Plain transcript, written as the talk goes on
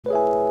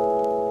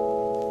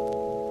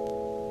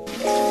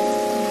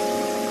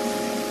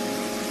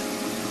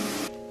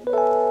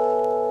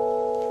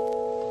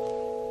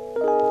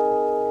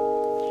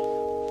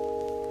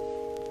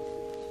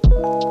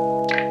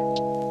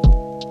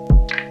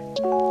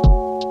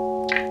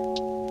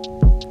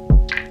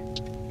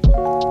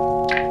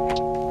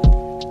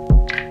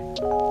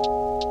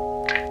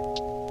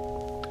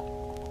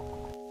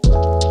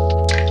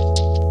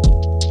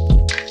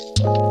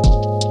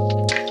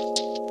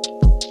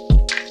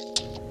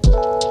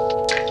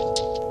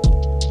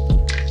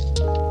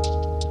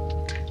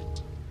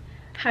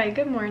Hi,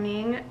 good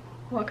morning.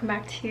 Welcome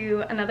back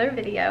to another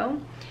video.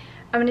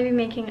 I'm gonna be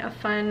making a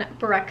fun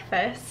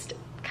breakfast.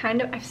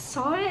 I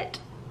saw it,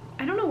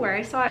 I don't know where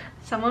I saw it.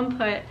 Someone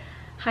put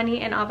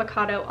honey and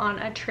avocado on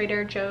a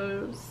Trader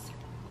Joe's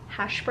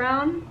hash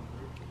brown,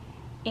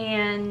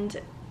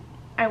 and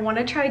I want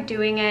to try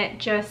doing it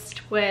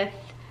just with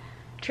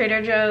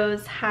Trader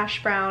Joe's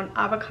hash brown,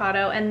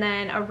 avocado, and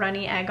then a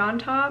runny egg on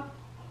top.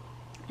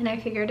 And I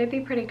figured it'd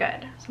be pretty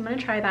good. So I'm gonna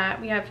try that.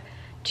 We have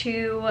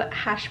 2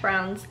 hash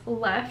browns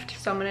left,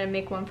 so I'm gonna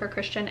make one for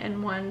Christian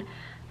and one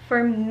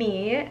for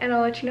me, and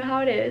I'll let you know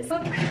how it is.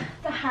 Put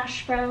the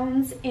hash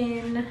browns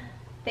in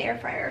the air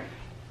fryer.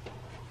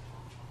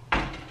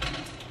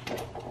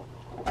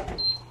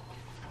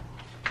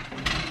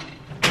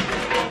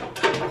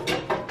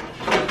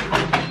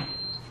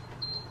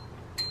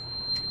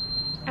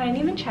 I didn't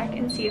even check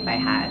and see if I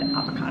had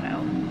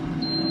avocado.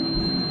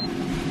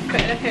 Good,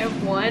 I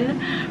have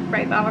 1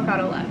 ripe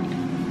avocado left.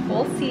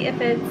 We'll see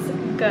if it's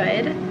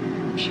good.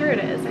 I'm sure it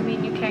is. I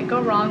mean, you can't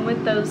go wrong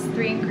with those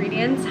 3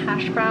 ingredients: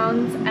 hash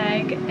browns,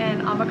 egg,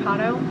 and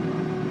avocado.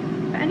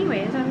 But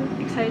anyways,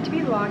 I'm excited to be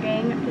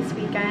vlogging this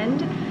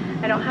weekend.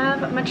 I don't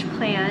have much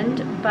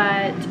planned,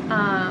 but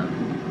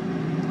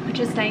which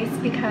is nice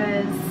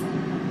because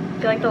I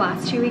feel like the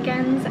last 2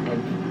 weekends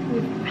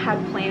we've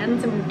had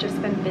plans and we've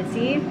just been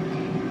busy.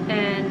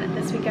 And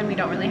this weekend we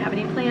don't really have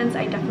any plans.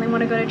 I definitely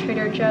want to go to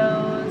Trader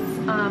Joe's.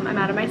 I'm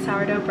out of my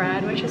sourdough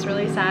bread, which is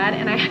really sad,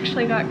 and I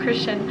actually got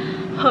Christian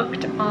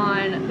hooked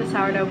on the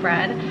sourdough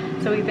bread,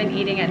 so we've been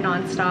eating it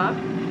non-stop.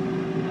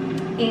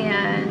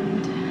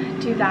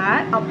 And do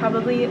that. I'll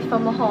probably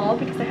film a haul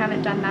because I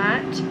haven't done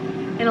that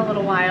in a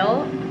little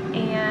while.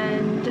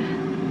 And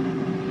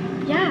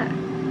yeah,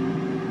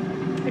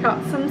 I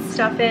got some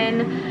stuff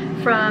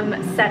in from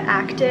Set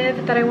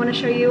Active that I want to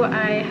show you.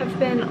 I have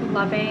been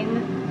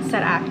loving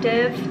Set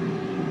Active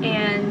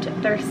and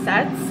their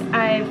sets.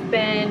 I've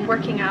been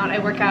working out. I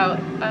work out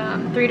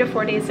 3 to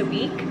 4 days a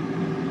week,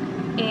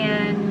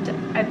 and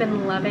I've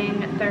been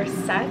loving their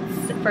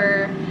sets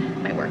for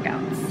my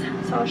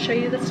workouts. So I'll show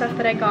you the stuff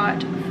that I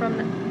got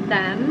from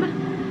them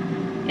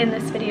in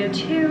this video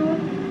too.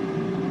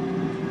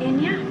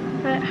 And yeah,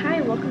 but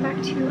hi, welcome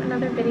back to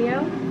another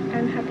video.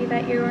 I'm happy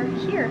that you're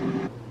here.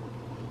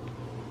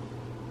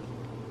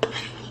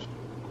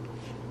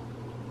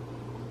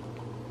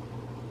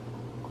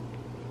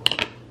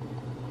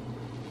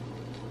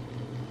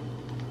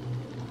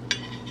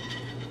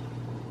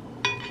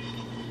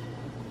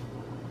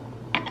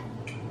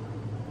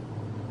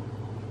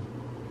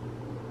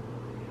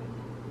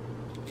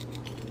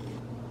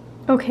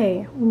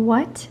 Okay,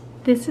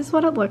 this is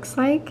what it looks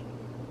like.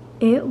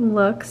 It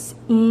looks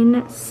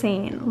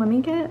insane. Let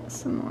me get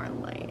some more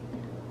light.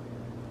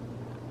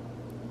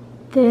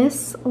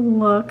 This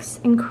looks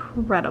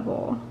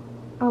incredible.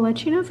 I'll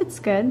let you know if it's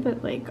good,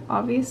 but like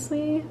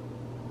obviously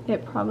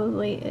it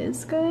probably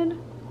is good.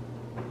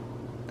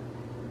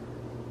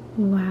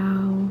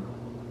 Wow.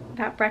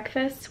 That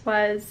breakfast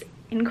was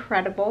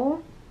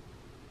incredible.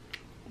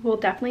 We'll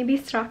definitely be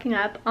stocking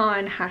up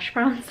on hash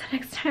browns the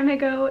next time I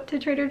go to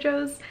Trader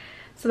Joe's,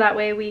 so that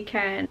way we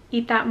can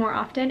eat that more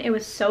often. It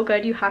was so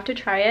good. You have to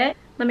try it.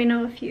 Let me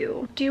know if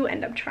you do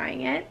end up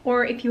trying it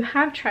or if you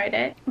have tried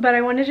it. But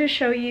I wanted to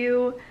show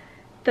you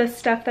the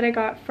stuff that I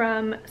got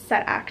from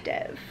Set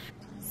Active.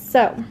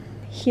 So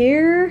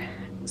here's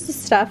the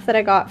stuff that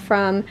I got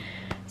from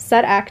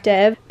Set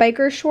Active.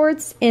 Biker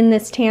shorts in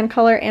this tan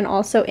color and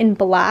also in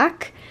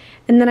black.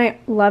 And then I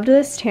loved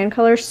this tan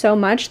color so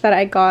much that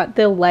I got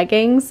the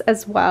leggings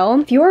as well.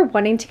 If you are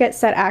wanting to get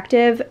Set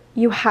Active,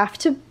 you have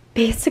to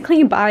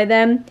basically buy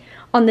them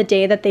on the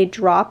day that they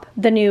drop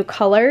the new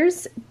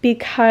colors,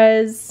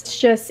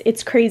 because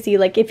it's crazy.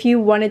 Like if you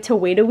wanted to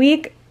wait a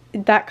week,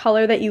 that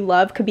color that you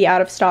love could be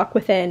out of stock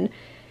within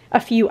a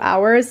few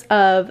hours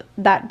of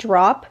that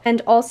drop.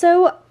 And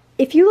also,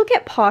 if you look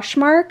at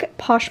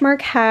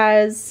Poshmark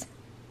has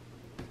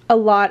a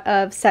lot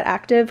of Set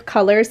Active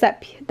colors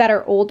that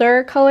are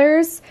older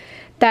colors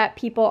that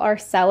people are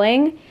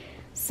selling.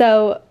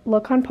 So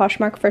look on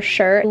Poshmark for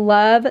sure.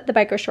 Love the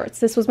biker shorts.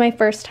 This was my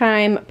first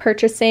time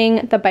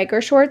purchasing the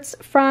biker shorts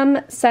from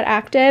Set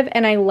Active,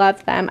 and I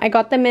love them. I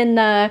got them in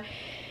the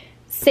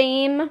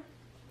same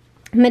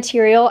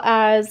material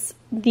as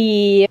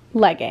the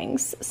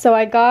leggings. So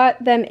I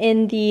got them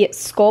in the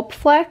Sculpt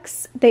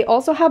Flex. They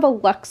also have a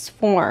Luxe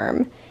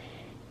Form.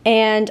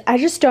 And I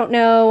just don't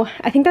know,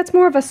 I think that's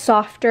more of a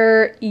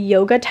softer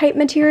yoga type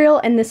material,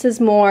 and this is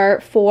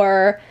more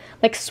for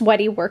like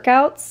sweaty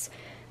workouts.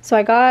 So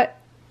I got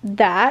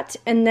that,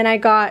 and then I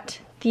got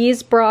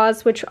these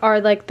bras, which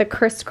are like the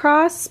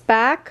crisscross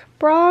back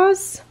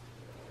bras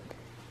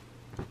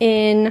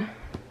in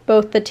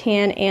both the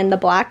tan and the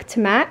black to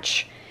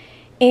match.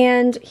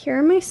 And here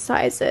are my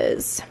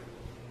sizes.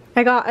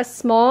 I got a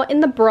small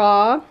in the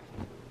bra,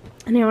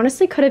 and I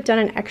honestly could have done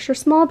an extra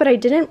small, but I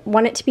didn't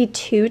want it to be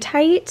too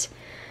tight.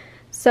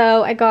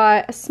 So I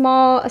got a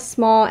small,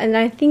 and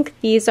I think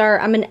these are,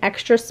 I'm an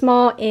extra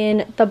small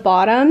in the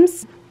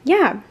bottoms.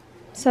 Yeah,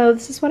 So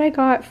this is what I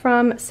got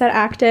from Set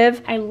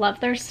Active. I love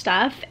their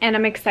stuff and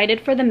I'm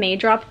excited for the May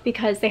drop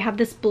because they have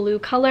this blue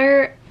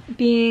color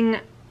being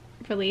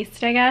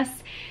released, I guess.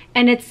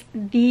 And it's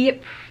the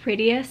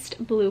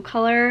prettiest blue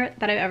color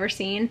that I've ever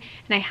seen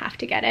and I have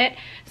to get it.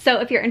 So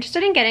if you're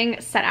interested in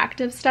getting Set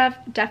Active stuff,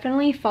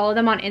 definitely follow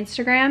them on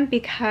Instagram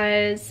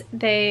because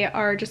they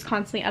are just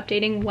constantly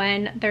updating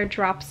when their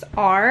drops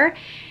are.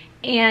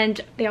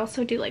 And they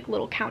also do like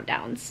little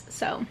countdowns.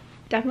 So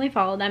definitely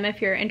follow them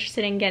if you're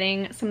interested in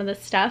getting some of the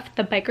stuff.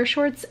 The biker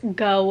shorts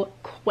go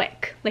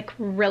quick, like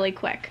really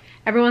quick.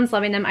 Everyone's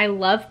loving them. I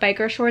love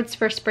biker shorts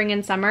for spring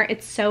and summer.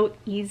 It's so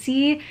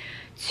easy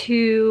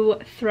to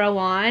throw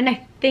on.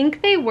 I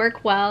think they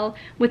work well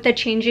with the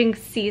changing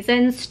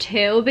seasons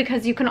too,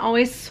 because you can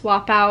always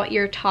swap out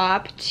your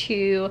top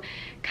to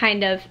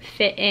kind of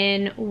fit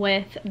in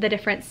with the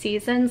different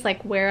seasons,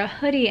 like wear a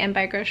hoodie and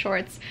biker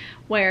shorts,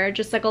 wear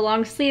just like a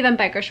long sleeve and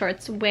biker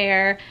shorts,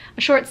 wear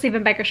a short sleeve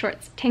and biker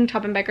shorts, tank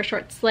top and biker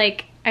shorts.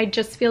 Like I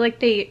just feel like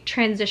they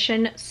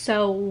transition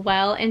so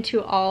well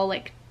into all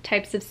like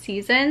types of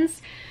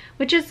seasons,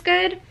 which is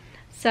good.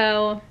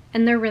 So,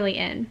 and they're really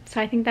in. So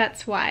I think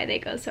that's why they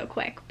go so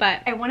quick.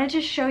 But I wanted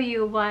to show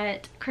you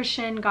what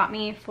Christian got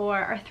me for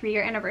our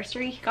 3-year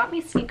anniversary. He got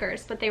me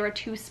sneakers, but they were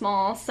too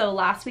small. So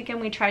last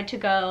weekend we tried to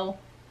go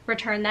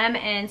return them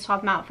and swap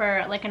them out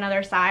for like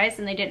another size,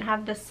 and they didn't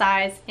have the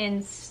size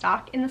in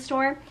stock in the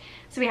store.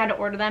 So we had to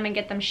order them and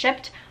get them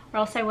shipped,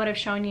 or else I would have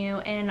shown you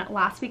in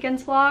last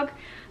weekend's vlog.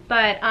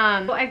 But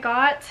I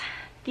got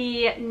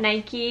the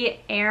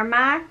Nike Air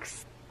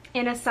Max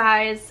in a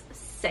size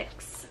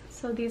 6.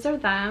 So these are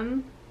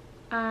them.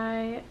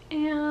 I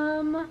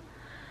am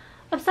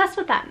obsessed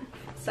with them.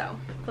 So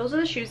those are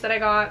the shoes that I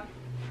got.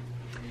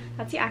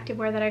 That's the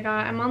activewear that I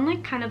got. I'm on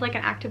like kind of like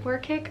an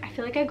activewear kick. I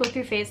feel like I go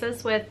through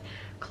phases with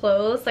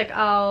clothes. Like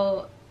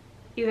I'll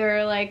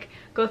either like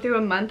go through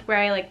a month where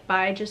I like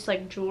buy just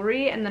like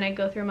jewelry, and then I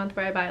go through a month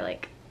where I buy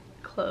like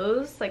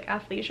clothes, like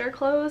athleisure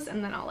clothes,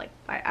 and then I'll like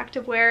buy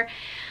activewear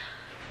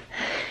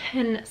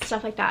and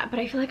stuff like that. But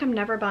I feel like I'm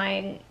never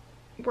buying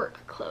work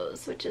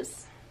clothes, which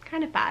is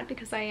kind of bad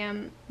because I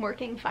am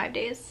working 5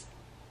 days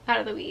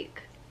out of the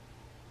week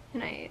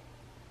and I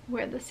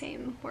wear the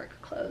same work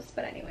clothes.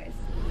 But anyways,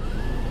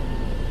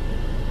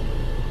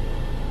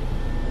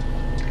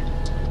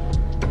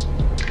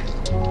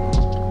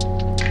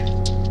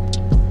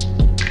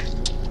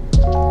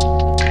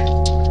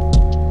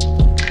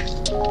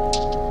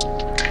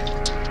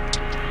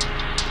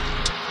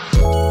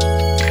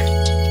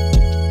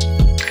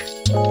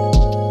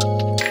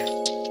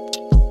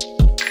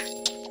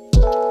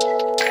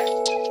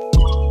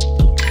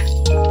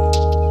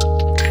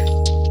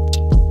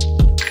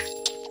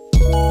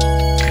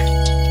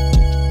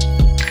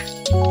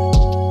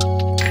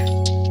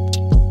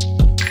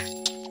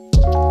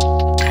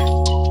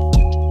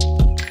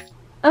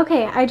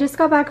 okay, I just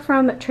got back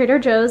from Trader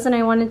Joe's and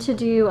I wanted to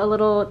do a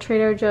little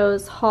Trader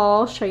Joe's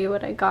haul, show you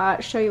what I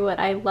got, show you what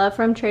I love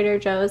from Trader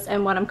Joe's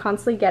and what I'm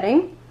constantly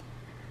getting.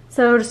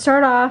 So to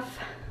start off,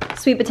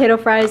 sweet potato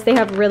fries. They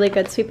have really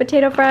good sweet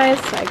potato fries.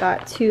 So I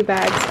got 2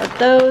 bags of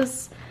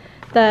those.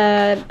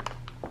 The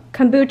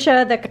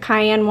kombucha, the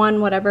cayenne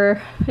one,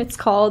 whatever it's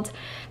called.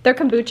 Their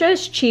kombucha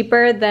is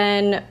cheaper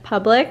than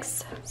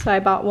Publix, so I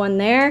bought one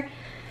there.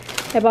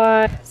 I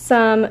bought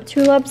some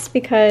tulips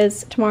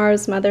because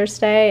tomorrow's Mother's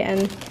Day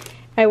and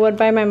I would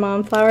buy my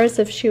mom flowers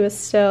if she was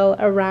still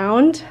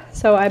around.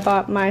 So I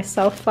bought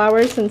myself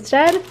flowers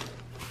instead.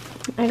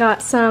 I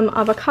got some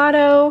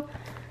avocado,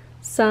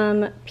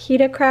 some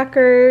pita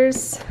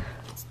crackers.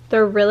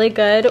 They're really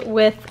good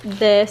with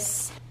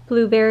this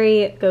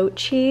blueberry goat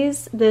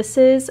cheese. This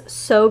is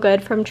so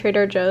good from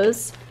Trader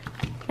Joe's.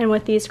 And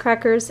with these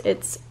crackers,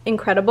 it's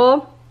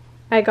incredible.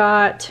 I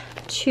got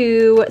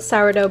 2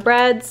 sourdough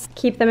breads,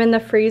 keep them in the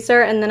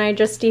freezer, and then I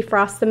just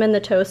defrost them in the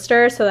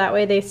toaster so that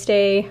way they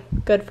stay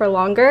good for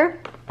longer.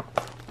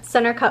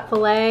 Center cut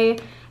filet. I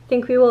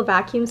think we will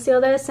vacuum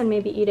seal this and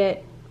maybe eat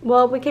it.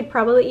 Well, we could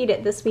probably eat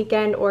it this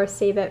weekend or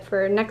save it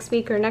for next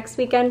week or next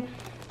weekend.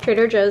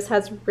 Trader Joe's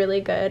has really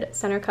good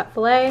center cut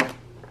filet.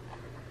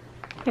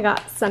 I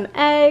got some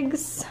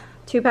eggs,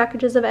 2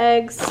 packages of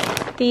eggs.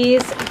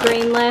 These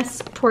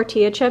grainless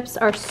tortilla chips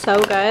are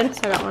so good,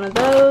 so I got one of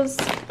those.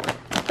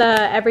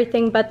 The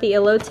everything but the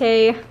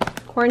elote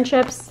corn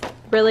chips,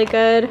 really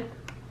good.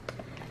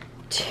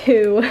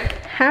 2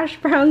 hash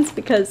browns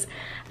because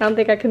I don't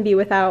think I can be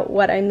without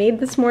what I made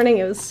this morning.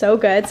 It was so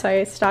good, so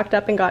I stocked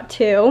up and got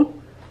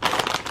 2.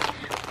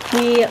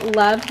 We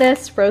love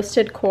this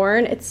roasted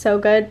corn. It's so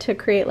good to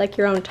create like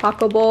your own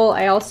taco bowl.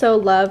 I also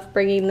love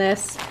bringing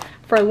this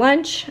for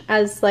lunch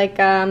as like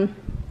a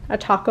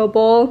taco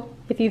bowl.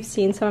 If you've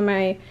seen some of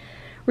my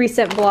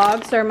recent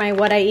vlogs or my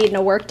what I eat in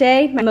a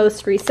workday, my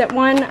most recent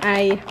one,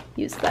 I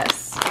use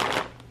this.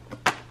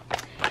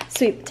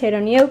 Sweet potato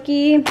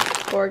gnocchi,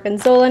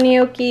 gorgonzola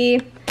gnocchi,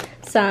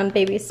 some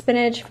baby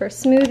spinach for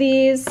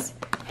smoothies,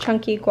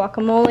 chunky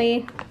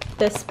guacamole.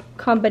 This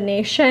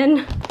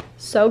combination,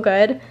 so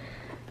good.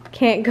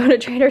 can't go to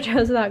Trader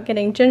Joe's without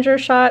getting ginger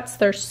shots.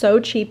 They're so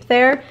cheap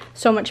there,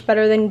 so much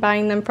better than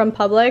buying them from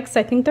Publix.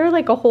 I think they're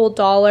like a whole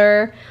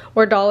 $1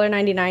 or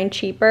 $1.99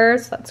 cheaper,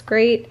 so that's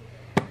great.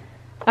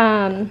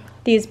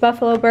 These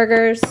buffalo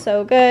burgers,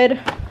 so good.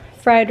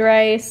 Fried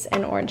rice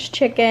and orange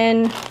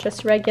chicken,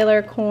 just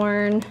regular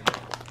corn.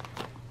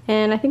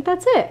 And I think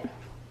that's it.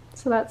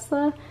 So that's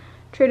the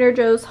Trader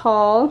Joe's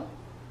haul.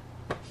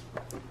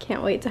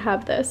 Can't wait to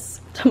have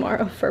this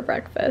tomorrow for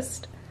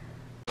breakfast.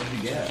 What did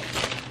you get?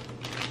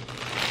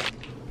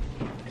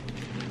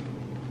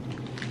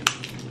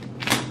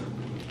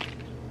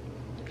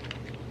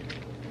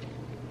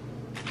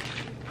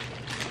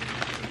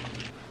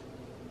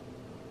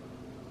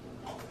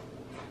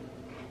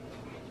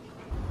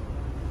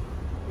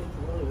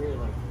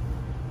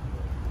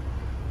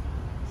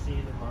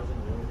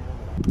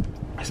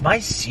 Is my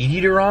seed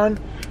heater on?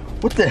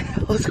 What the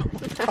hell is going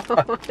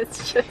on? No,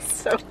 it's just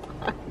so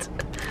hot.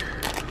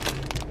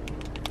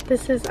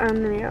 This is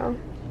unreal.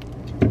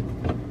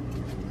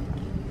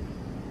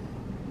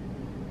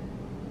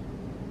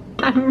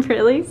 I'm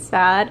really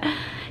sad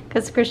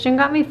because Christian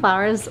got me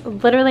flowers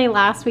literally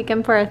last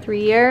weekend for a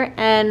 3-year,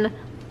 and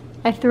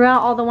I threw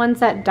out all the ones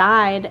that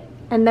died,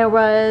 and there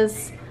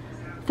was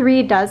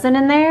 3 dozen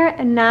in there,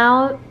 and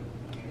now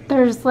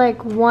there's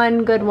like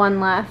 1 good one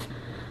left.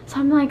 So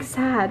I'm like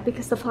sad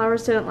because the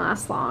flowers didn't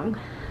last long.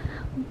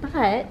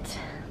 But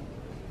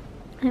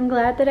I'm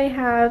glad that I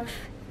have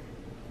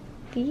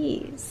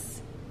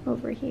these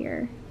over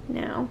here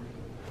now.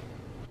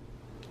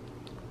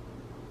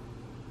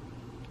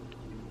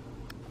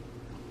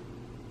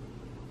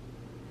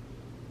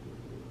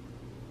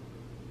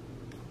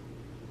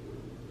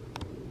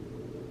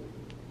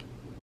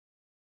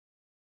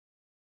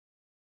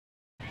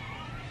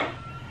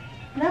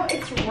 No,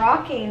 it's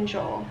Rock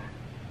Angel.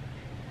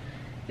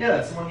 Yeah,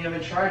 that's the one you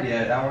haven't tried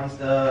yet. That one's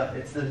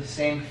it's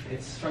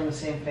from the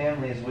same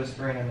family as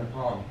Whispering and the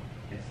Palm.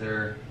 It's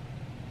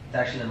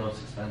actually the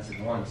most expensive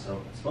one,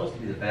 so it's supposed to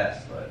be the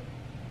best, but.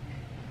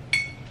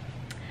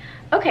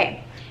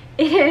 Okay,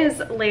 it is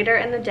later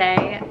in the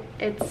day.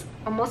 It's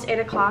almost 8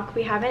 o'clock.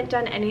 We haven't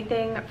done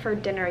anything for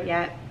dinner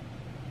yet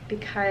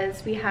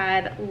because we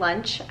had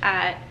lunch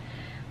at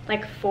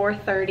like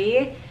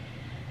 4:30.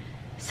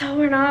 So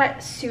we're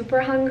not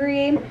super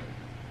hungry.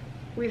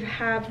 We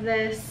have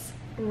this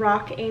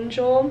Rock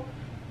Angel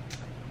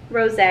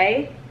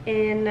rosé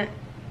in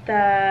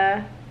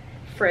the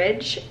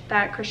fridge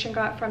that Christian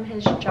got from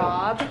his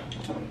job,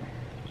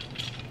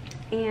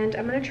 and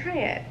I'm gonna try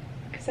it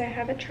because I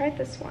haven't tried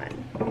this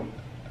one.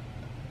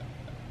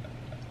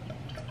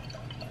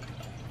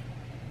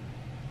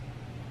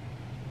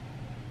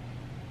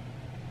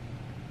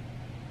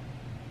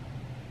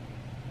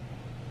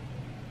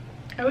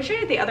 I wish I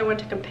had the other one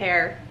to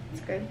compare.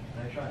 It's good.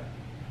 Let me try it.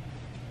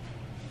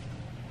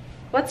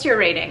 What's your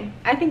rating?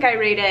 I think I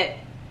rate it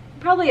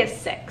probably a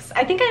 6.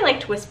 I think I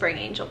liked Whispering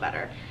Angel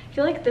better. I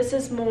feel like this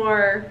is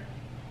more,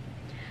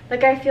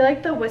 like I feel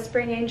like the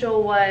Whispering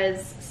Angel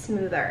was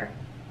smoother.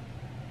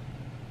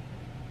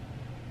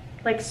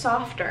 Like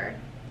softer.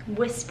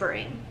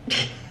 Whispering.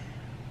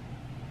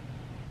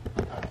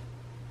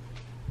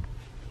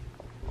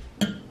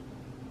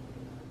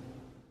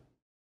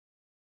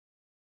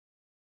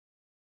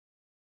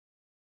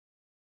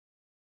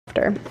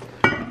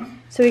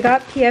 So we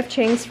got PF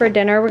Chang's for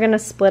dinner. We're gonna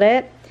split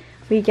it.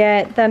 We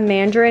get the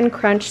Mandarin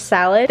Crunch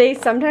salad. They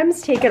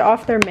sometimes take it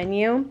off their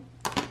menu,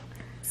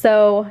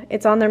 so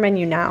it's on their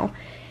menu now.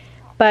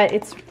 But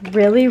it's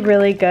really,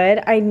 really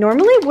good. I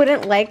normally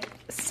wouldn't like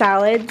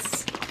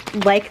salads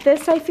like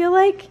this, I feel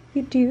like.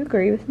 Do you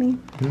agree with me?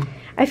 Mm-hmm.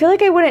 I feel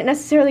like I wouldn't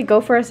necessarily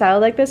go for a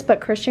salad like this, but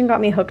Christian got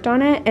me hooked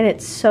on it, and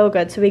it's so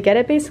good. So we get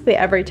it basically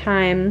every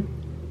time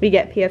we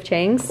get PF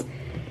Chang's.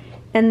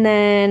 And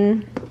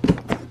then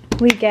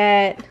we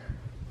get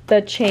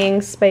the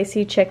Chang's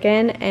spicy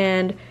chicken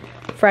and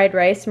fried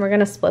rice, and we're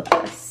gonna split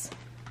this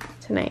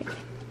tonight.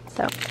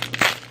 So,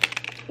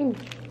 ooh.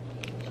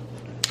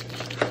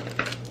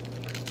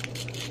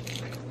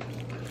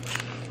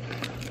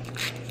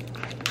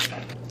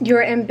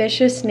 Your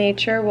ambitious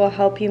nature will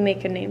help you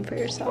make a name for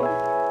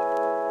yourself.